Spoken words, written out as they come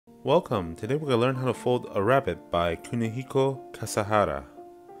Welcome! Today we're going to learn how to fold a rabbit by Kunihiko Kasahara.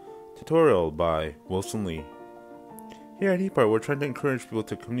 Tutorial by Wilson Lee. Here at Heap Art, we're trying to encourage people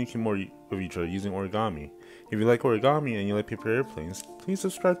to communicate more with each other using origami. If you like origami and you like paper airplanes, please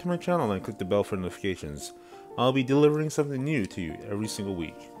subscribe to my channel and click the bell for notifications. I'll be delivering something new to you every single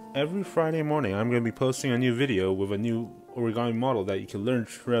week. Every Friday morning, I'm going to be posting a new video with a new origami model that you can learn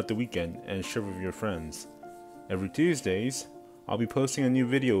throughout the weekend and share with your friends. Every Tuesdays, I'll be posting a new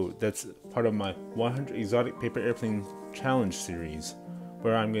video that's part of my 100 Exotic Paper Airplane Challenge series,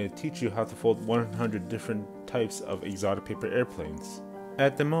 where I'm going to teach you how to fold 100 different types of exotic paper airplanes.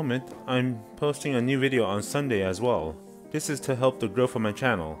 At the moment, I'm posting a new video on Sunday as well. This is to help the growth of my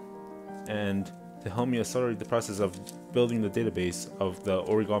channel, and to help me accelerate the process of building the database of the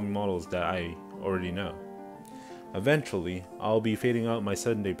origami models that I already know. Eventually, I'll be fading out my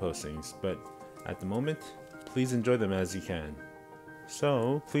Sunday postings, but at the moment, please enjoy them as you can.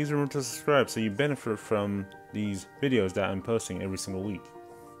 So, please remember to subscribe so you benefit from these videos that I'm posting every single week.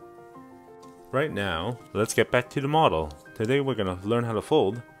 Right now, let's get back to the model. Today we're going to learn how to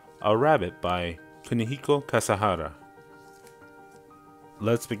fold a rabbit by Kunihiko Kasahara.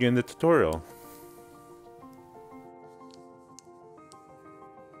 Let's begin the tutorial.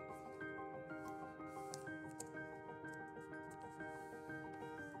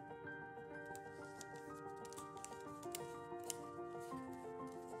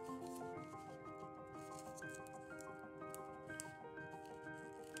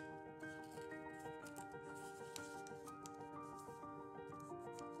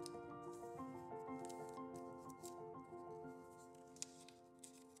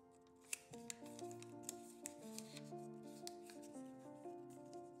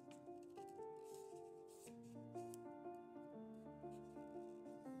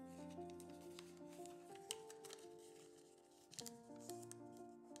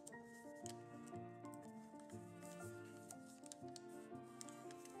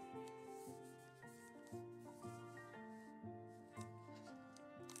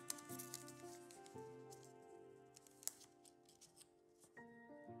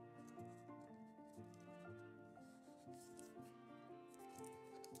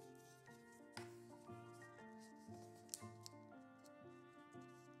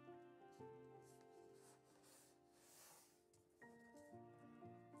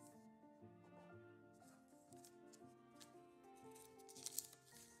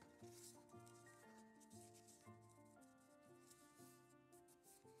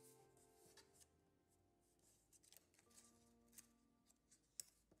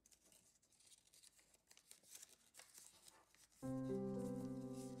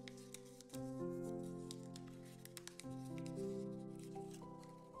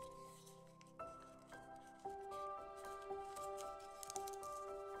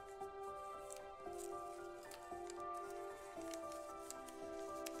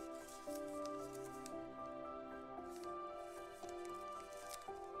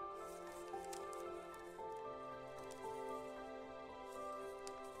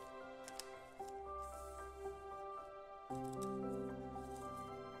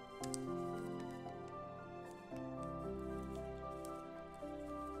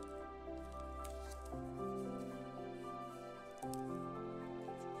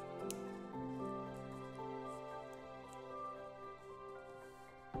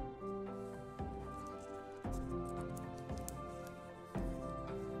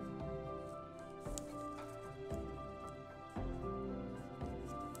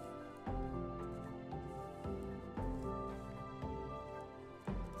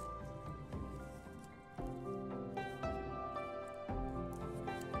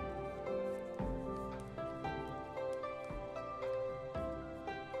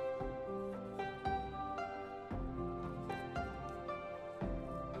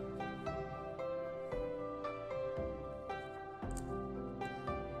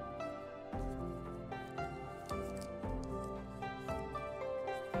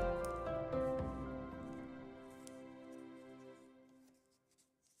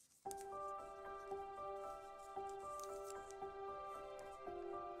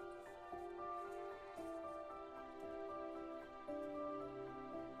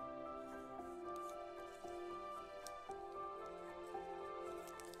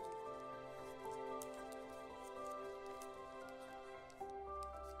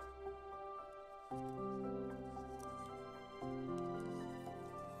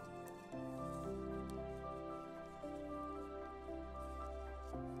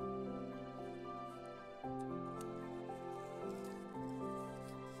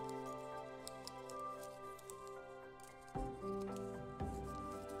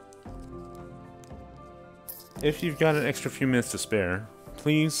 if you've got an extra few minutes to spare,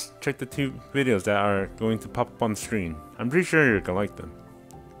 please check the 2 videos that are going to pop up on the screen. I'm pretty sure you're gonna like them.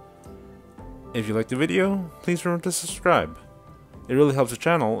 If you like the video, please remember to subscribe. It really helps the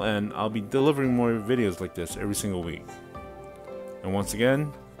channel, and I'll be delivering more videos like this every single week. And once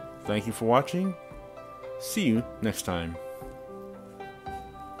again, thank you for watching. See you next time.